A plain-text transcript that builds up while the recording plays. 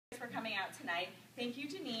coming out tonight. Thank you,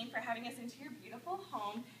 Janine, for having us into your beautiful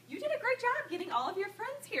home. You did a great job getting all of your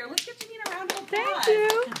friends here. Let's give Janine a round of applause. Thank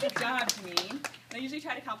you. Good job, Janine. And I usually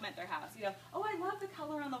try to compliment their house. You know, oh, I love the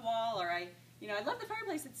color on the wall, or I love the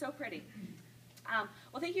fireplace. It's so pretty.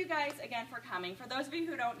 Well, thank you guys again for coming. For those of you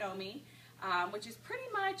who don't know me, which is pretty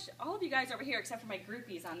much all of you guys over here except for my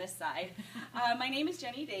groupies on this side. My name is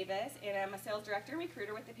Jenny Davis, and I'm a sales director and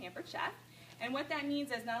recruiter with the Pampered Chef. And what that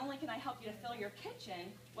means is not only can I help you to fill your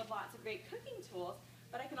kitchen with lots of great cooking tools,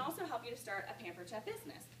 but I can also help you to start a Pampered Chef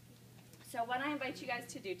business. So what I invite you guys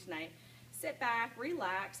to do tonight, sit back,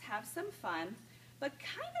 relax, have some fun, but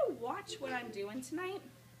kind of watch what I'm doing tonight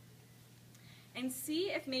and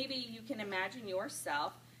see if maybe you can imagine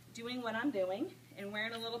yourself doing what I'm doing and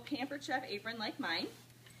wearing a little Pampered Chef apron like mine.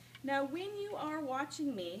 Now, when you are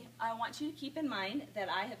watching me, I want you to keep in mind that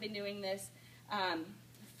I have been doing this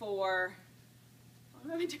for, how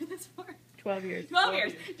long have I been doing this for? 12 years. 12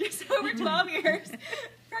 years, just over 12 years.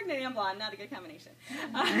 Pregnant and blonde, not a good combination.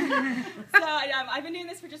 So I've been doing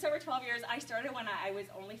this for just over 12 years. I started when I was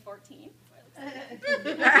only 14.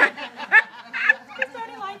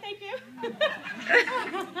 Starting line, thank you.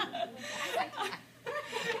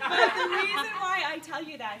 But the reason why I tell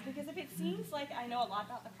you that is because if it seems like I know a lot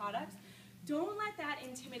about the products, don't let that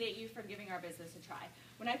intimidate you from giving our business a try.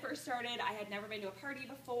 When I first started, I had never been to a party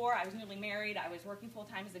before. I was newly married. I was working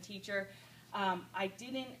full-time as a teacher. I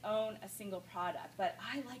didn't own a single product, but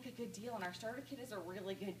I like a good deal, and our starter kit is a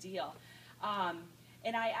really good deal.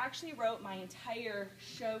 And I actually wrote my entire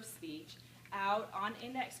show speech out on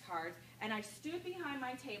index cards, and I stood behind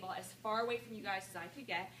my table as far away from you guys as I could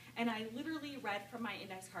get, and I literally read from my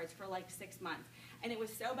index cards for like 6 months. And it was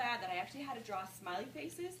so bad that I actually had to draw smiley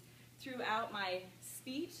faces throughout my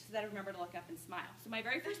speech so that I remember to look up and smile. So my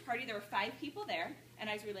very first party, there were 5 people there, and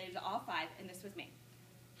I was related to all 5, and this was me.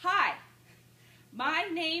 Hi, my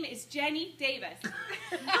name is Jenny Davis.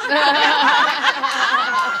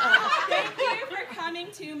 Thank you for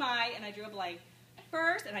coming to my, and I drew a blank,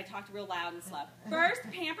 first, and I talked real loud and slow, first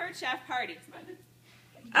Pampered Chef party.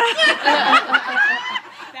 Bad.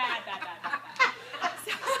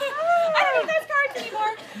 So, I don't need those cards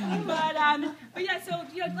anymore. But yeah, so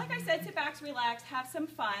like I said, sit back, relax, have some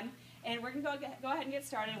fun, and we're gonna go ahead and get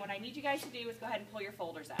started. What I need you guys to do is go ahead and pull your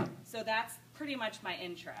folders out. So that's pretty much my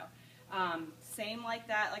intro. Same like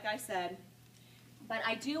that, like I said, but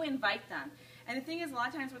I do invite them. And the thing is, a lot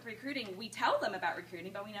of times with recruiting, we tell them about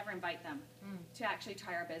recruiting, but we never invite them to actually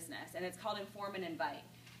try our business. And it's called inform and invite.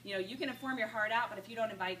 You know, you can inform your heart out, but if you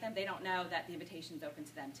don't invite them, they don't know that the invitation's open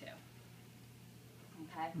to them too.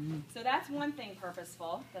 Okay? So that's one thing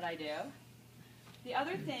purposeful that I do. The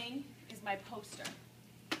other thing is my poster.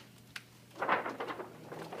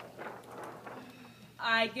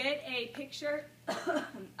 I get a picture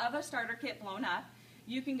of a starter kit blown up.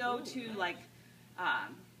 You can go to like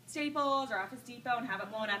Staples or Office Depot and have it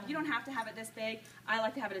blown up. You don't have to have it this big. I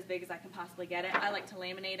like to have it as big as I can possibly get it. I like to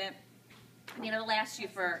laminate it. I mean, it'll last you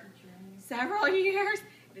for several years.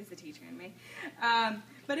 It is the teacher in me.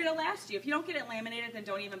 But it'll last you. If you don't get it laminated, then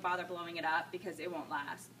don't even bother blowing it up because it won't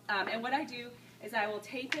last. And what I do is I will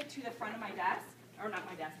tape it to the front of my desk. Or not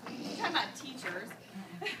my desk. I'm talking about teachers.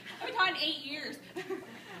 I've been taught in 8 years.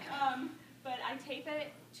 But I tape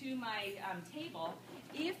it to my table.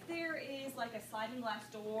 If there is like a sliding glass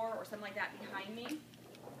door or something like that behind me,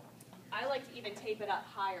 I like to even tape it up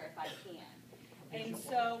higher if I can. And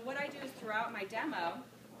so what I do is throughout my demo,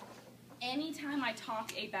 anytime I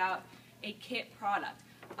talk about a kit product,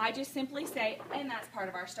 I just simply say, and that's part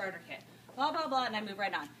of our starter kit. Blah, blah, blah, and I move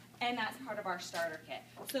right on. And that's part of our starter kit.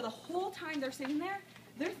 So the whole time they're sitting there,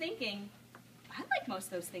 they're thinking, I like most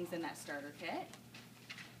of those things in that starter kit.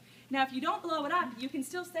 Now, if you don't blow it up, you can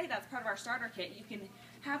still say that's part of our starter kit. You can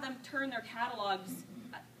have them turn their catalogs,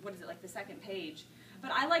 what is it, like the second page.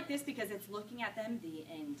 But I like this because it's looking at them the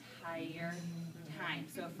entire time.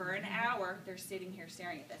 So for an hour, they're sitting here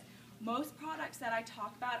staring at this. Most products that I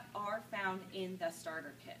talk about are found in the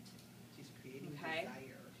starter kit. She's creating okay?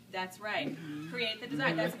 desire. That's right. Create the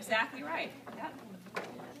desire. That's exactly right. Yep.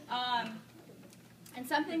 And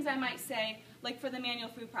some things I might say, like for the manual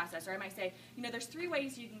food processor, I might say, you know, there's 3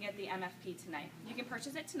 ways you can get the MFP tonight. You can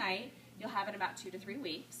purchase it tonight. You'll have it in about 2 to 3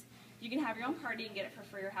 weeks. You can have your own party and get it for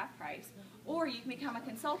free or half price. Or you can become a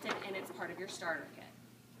consultant and it's part of your starter kit.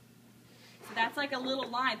 So that's like a little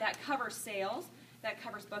line that covers sales, that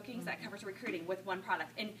covers bookings, that covers recruiting with one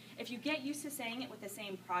product. And if you get used to saying it with the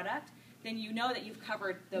same product, then you know that you've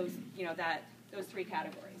covered those, you know, those 3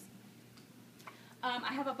 categories.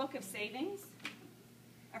 I have a book of savings.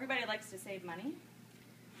 Everybody likes to save money.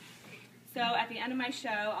 So at the end of my show,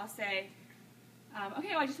 I'll say,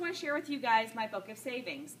 okay, well, I just want to share with you guys my book of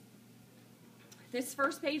savings. This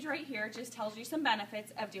first page right here just tells you some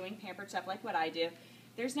benefits of doing Pampered Chef like what I do.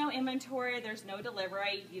 There's no inventory, there's no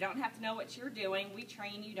delivery, you don't have to know what you're doing. We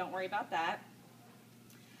train you, don't worry about that.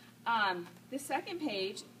 The second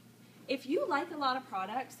page, if you like a lot of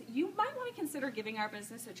products, you might want to consider giving our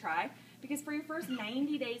business a try, because for your first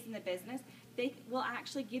 90 days in the business, they will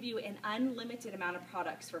actually give you an unlimited amount of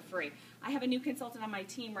products for free. I have a new consultant on my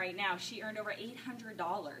team right now. She earned over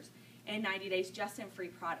 $800 in 90 days just in free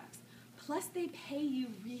products. Plus, they pay you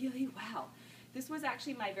really well. This was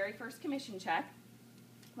actually my very first commission check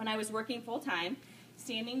when I was working full-time,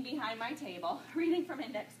 standing behind my table, reading from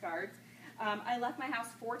index cards. I left my house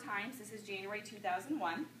 4 times. This is January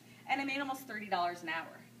 2001, and I made almost $30 an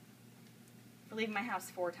hour for leaving my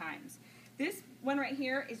house 4 times. This one right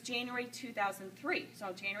here is January 2003,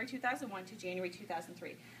 so January 2001 to January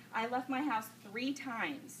 2003. I left my house 3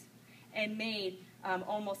 times and made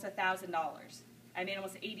almost $1,000. I made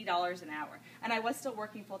almost $80 an hour, and I was still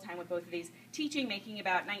working full-time with both of these, teaching, making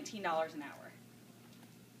about $19 an hour.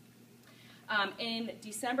 In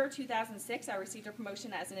December 2006, I received a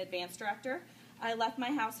promotion as an advanced director. I left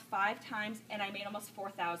my house 5 times, and I made almost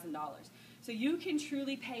 $4,000. So you can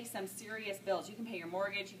truly pay some serious bills. You can pay your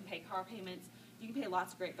mortgage, you can pay car payments, you can pay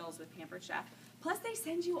lots of great bills with Pampered Chef. Plus, they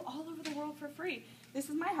send you all over the world for free. This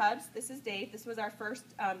is my hubs. This is Dave. This was our first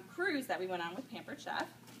cruise that we went on with Pampered Chef.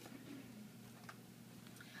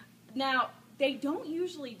 Now, they don't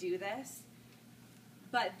usually do this,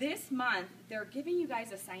 but this month, they're giving you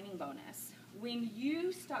guys a signing bonus.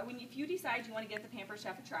 If you decide you want to give the Pampered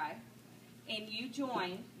Chef a try, and you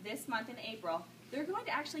join this month in April, they're going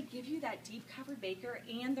to actually give you that deep covered baker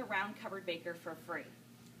and the round covered baker for free.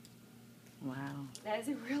 Wow. That is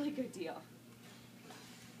a really good deal.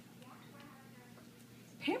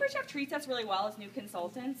 Pampered Chef treats us really well as new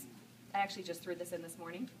consultants. I actually just threw this in this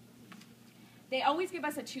morning. They always give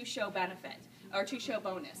us a 2-show benefit, or 2-show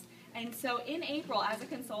bonus. And so in April, as a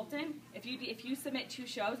consultant, if you submit 2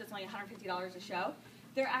 shows, it's only $150 a show,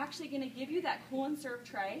 they're actually going to give you that cool and serve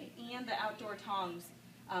tray and the outdoor tongs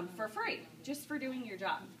for free, just for doing your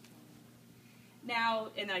job.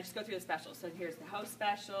 Now, and then I just go through the specials. So here's the host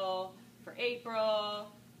special for April,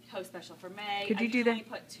 host special for May. Could you do that? I only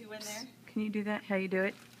put 2 in there. Can you do that? How you do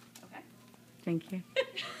it? Okay. Thank you.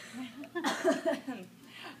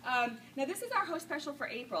 Now this is our host special for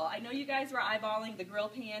April. I know you guys were eyeballing the grill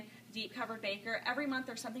pan, deep covered baker. Every month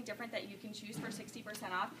there's something different that you can choose for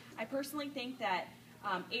 60% off. I personally think that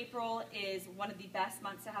April is one of the best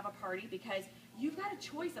months to have a party because you've got a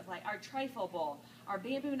choice of like our trifle bowl, our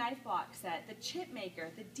bamboo knife box set, the chip maker,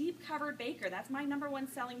 the deep covered baker. That's my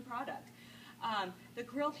 #1 selling product. The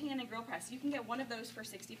grill pan and grill press. You can get one of those for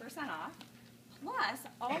 60% off. Plus,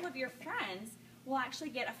 all of your friends will actually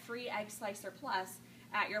get a free egg slicer plus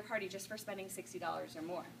at your party just for spending $60 or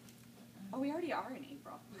more. Oh, we already are in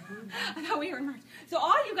April. I thought we were in March. So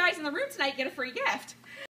all you guys in the room tonight get a free gift.